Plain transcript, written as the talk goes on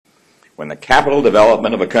When the capital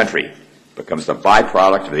development of a country becomes the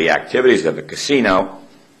byproduct of the activities of the casino,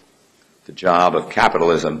 the job of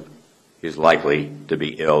capitalism is likely to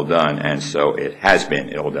be ill done, and so it has been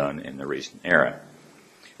ill done in the recent era.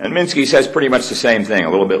 And Minsky says pretty much the same thing,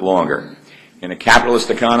 a little bit longer. In a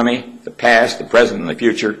capitalist economy, the past, the present, and the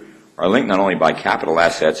future are linked not only by capital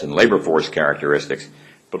assets and labor force characteristics,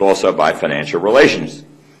 but also by financial relations.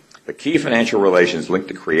 The key financial relations link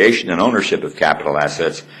the creation and ownership of capital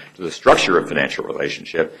assets to the structure of financial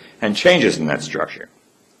relationship and changes in that structure.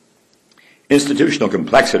 Institutional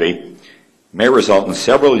complexity may result in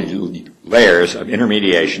several layers of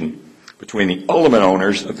intermediation between the ultimate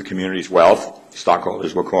owners of the community's wealth,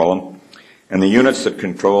 stockholders we'll call them, and the units that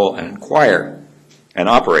control and acquire and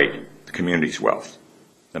operate the community's wealth,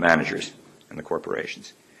 the managers and the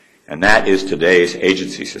corporations. And that is today's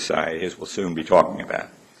agency society, as we'll soon be talking about.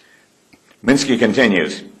 Minsky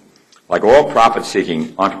continues, like all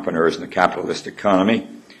profit-seeking entrepreneurs in the capitalist economy,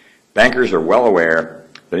 bankers are well aware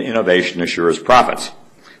that innovation assures profits.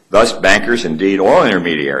 Thus, bankers, indeed all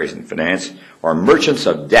intermediaries in finance, are merchants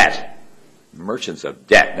of debt. Merchants of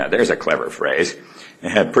debt. Now, there's a clever phrase,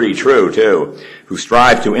 and pretty true, too, who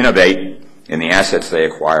strive to innovate in the assets they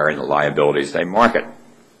acquire and the liabilities they market.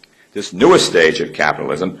 This newest stage of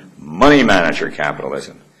capitalism, money manager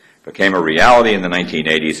capitalism, became a reality in the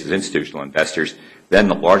 1980s as institutional investors, then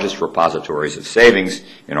the largest repositories of savings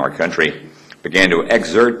in our country, began to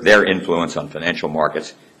exert their influence on financial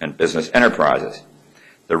markets and business enterprises.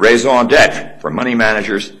 The raison d'etre for money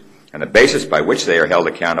managers and the basis by which they are held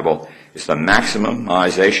accountable is the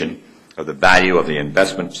maximization of the value of the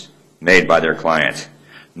investments made by their clients.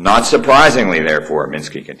 Not surprisingly, therefore,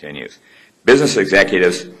 Minsky continues, business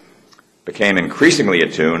executives became increasingly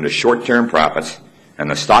attuned to short-term profits and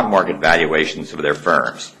the stock market valuations of their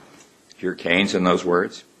firms. Hear Keynes in those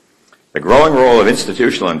words? The growing role of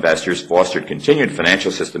institutional investors fostered continued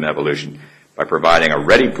financial system evolution by providing a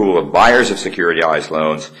ready pool of buyers of securitized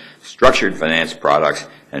loans, structured finance products,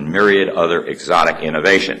 and myriad other exotic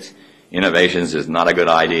innovations. Innovations is not a good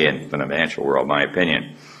idea in the financial world, in my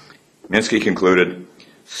opinion. Minsky concluded,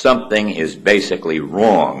 something is basically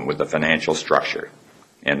wrong with the financial structure.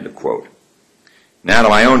 End of quote. Now to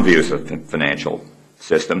my own views of the financial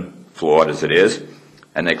system, flawed as it is,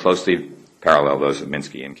 and they closely parallel those of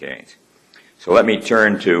Minsky and Keynes. So let me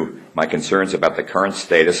turn to my concerns about the current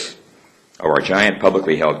status of our giant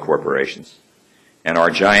publicly held corporations and our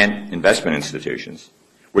giant investment institutions,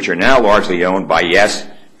 which are now largely owned by, yes,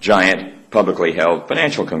 giant publicly held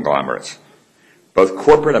financial conglomerates. Both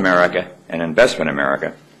corporate America and investment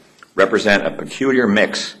America represent a peculiar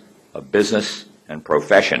mix of business and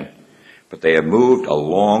profession, but they have moved a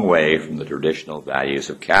long way from the traditional values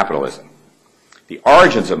of capitalism. The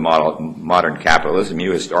origins of modern capitalism,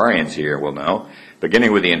 you historians here will know,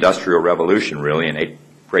 beginning with the Industrial Revolution, really, in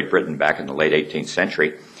Great Britain back in the late 18th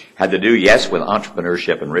century, had to do, yes, with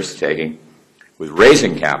entrepreneurship and risk-taking, with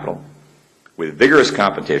raising capital, with vigorous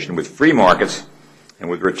competition, with free markets, and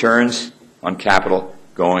with returns on capital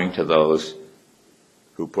going to those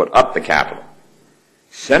who put up the capital.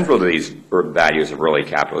 Central to these values of early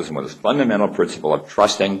capitalism was the fundamental principle of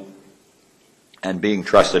trusting and being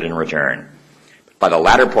trusted in return. By the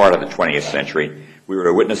latter part of the 20th century, we were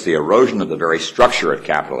to witness the erosion of the very structure of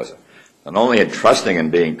capitalism. Not only had trusting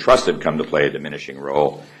and being trusted come to play a diminishing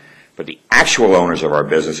role, but the actual owners of our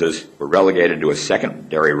businesses were relegated to a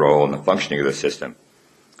secondary role in the functioning of the system,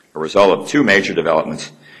 a result of two major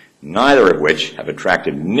developments, neither of which have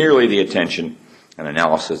attracted nearly the attention and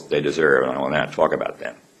analysis they deserve, and I will now talk about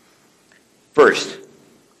them. First,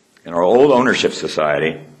 in our old ownership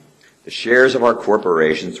society, the shares of our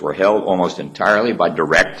corporations were held almost entirely by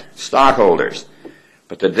direct stockholders.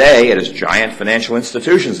 But today, it is giant financial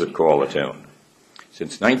institutions that call the tune.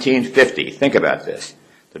 Since 1950, think about this,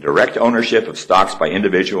 the direct ownership of stocks by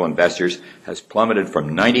individual investors has plummeted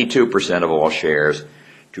from 92% of all shares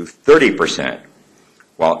to 30%,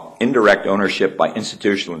 while indirect ownership by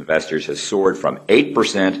institutional investors has soared from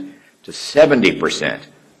 8% to 70%.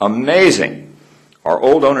 Amazing! Our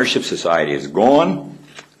old ownership society is gone,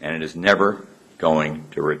 and it is never going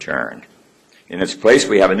to return. In its place,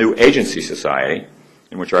 we have a new agency society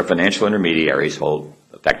in which our financial intermediaries hold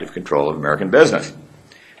effective control of American business.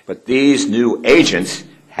 But these new agents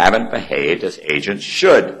haven't behaved as agents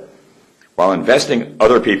should. While investing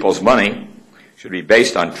other people's money should be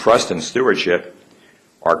based on trust and stewardship,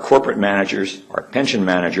 our corporate managers, our pension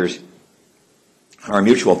managers, our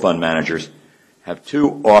mutual fund managers have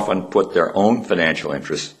too often put their own financial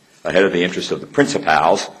interests ahead of the interests of the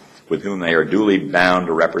principals with whom they are duly bound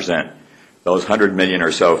to represent, those 100 million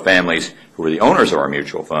or so families who are the owners of our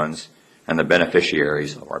mutual funds and the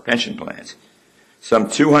beneficiaries of our pension plans. Some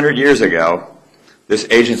 200 years ago, this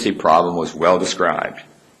agency problem was well described.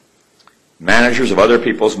 Managers of other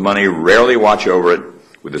people's money rarely watch over it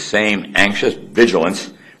with the same anxious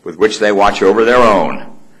vigilance with which they watch over their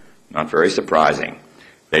own. Not very surprising.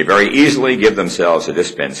 They very easily give themselves a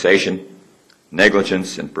dispensation.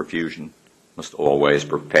 Negligence and profusion must always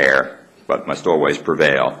prevail.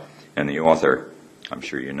 And the author, I'm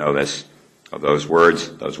sure you know this, of those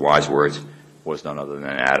words, those wise words, was none other than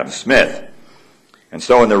Adam Smith. And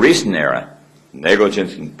so in the recent era,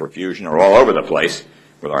 negligence and profusion are all over the place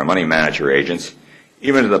with our money manager agents,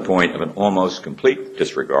 even to the point of an almost complete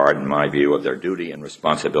disregard, in my view, of their duty and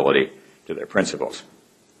responsibility to their principals.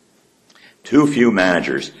 Too few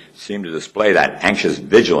managers seem to display that anxious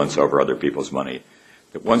vigilance over other people's money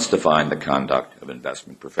that once defined the conduct of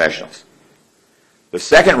investment professionals. The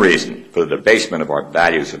second reason for the debasement of our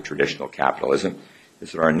values of traditional capitalism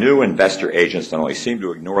is that our new investor agents not only seem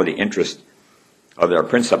to ignore the interest of their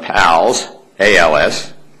principals,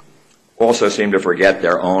 ALS, also seem to forget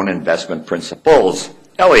their own investment principles,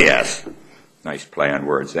 LES. Nice play on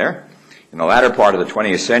words there. In the latter part of the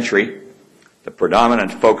 20th century, the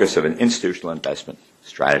predominant focus of an institutional investment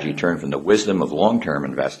strategy turned from the wisdom of long-term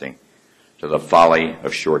investing to the folly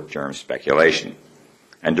of short-term speculation.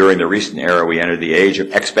 And during the recent era, we entered the age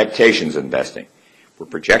of expectations investing, where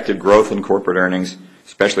projected growth in corporate earnings,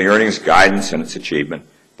 especially earnings guidance and its achievement,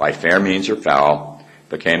 by fair means or foul,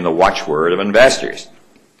 became the watchword of investors.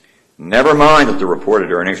 Never mind that the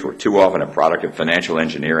reported earnings were too often a product of financial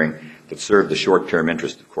engineering that served the short-term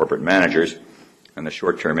interest of corporate managers and the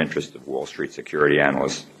short-term interest of Wall Street security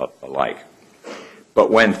analysts alike.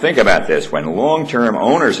 But think about this, when long-term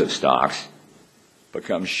owners of stocks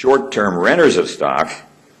become short-term renters of stocks,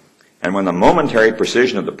 and when the momentary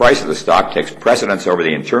precision of the price of the stock takes precedence over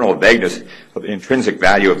the internal vagueness of the intrinsic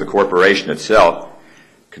value of the corporation itself,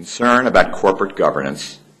 concern about corporate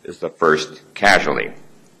governance is the first casualty.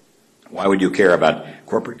 Why would you care about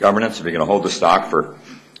corporate governance if you're going to hold the stock for,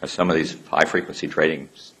 as some of these high-frequency trading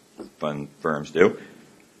fund firms do,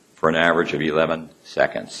 for an average of 11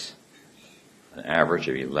 seconds? An average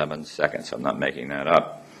of 11 seconds. I'm not making that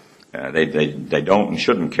up. They don't and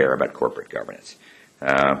shouldn't care about corporate governance.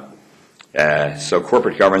 So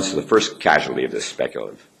corporate governance is the first casualty of this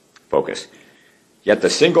speculative focus. Yet the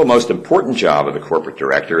single most important job of the corporate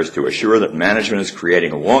director is to assure that management is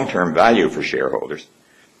creating long-term value for shareholders.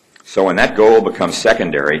 So when that goal became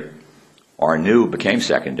secondary, our new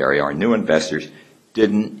investors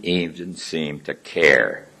didn't even seem to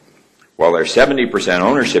care. While their 70%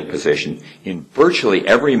 ownership position in virtually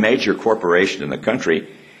every major corporation in the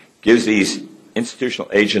country gives these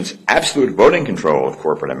institutional agents absolute voting control of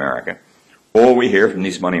corporate America, all we hear from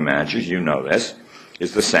these money managers, you know this,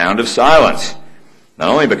 is the sound of silence. Not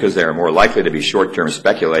only because they are more likely to be short-term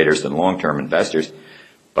speculators than long-term investors,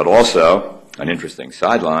 but also, an interesting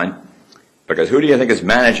sideline, because who do you think is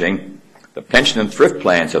managing the pension and thrift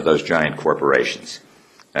plans of those giant corporations?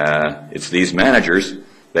 It's these managers.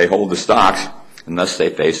 They hold the stocks, and thus they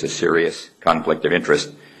face a serious conflict of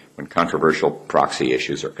interest when controversial proxy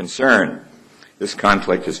issues are concerned. This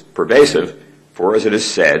conflict is pervasive, for as it is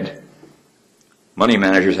said, money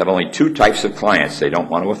managers have only two types of clients they don't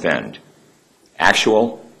want to offend: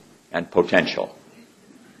 actual and potential.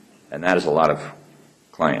 And that is a lot of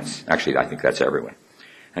clients. Actually, I think that's everyone.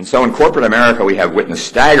 And so in corporate America, we have witnessed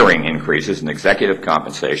staggering increases in executive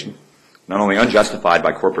compensation, not only unjustified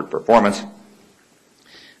by corporate performance,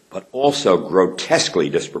 but also grotesquely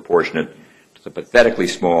disproportionate to the pathetically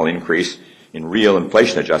small increase in real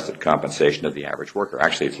inflation-adjusted compensation of the average worker.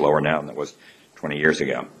 Actually, it's lower now than it was 20 years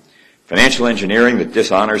ago. Financial engineering that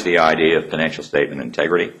dishonors the idea of financial statement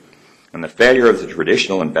integrity, and the failure of the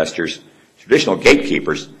traditional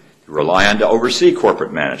gatekeepers to rely on to oversee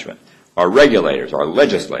corporate management, our regulators, our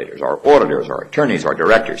legislators, our auditors, our attorneys, our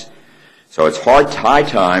directors. So it's high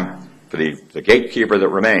time for the gatekeeper that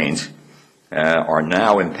remains, our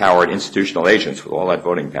now empowered institutional agents with all that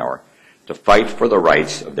voting power, to fight for the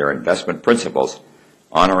rights of their investment principals,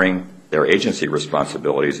 honoring their agency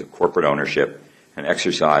responsibilities of corporate ownership and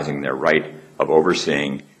exercising their right of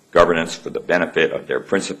overseeing governance for the benefit of their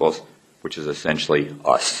principals, which is essentially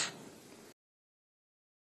us.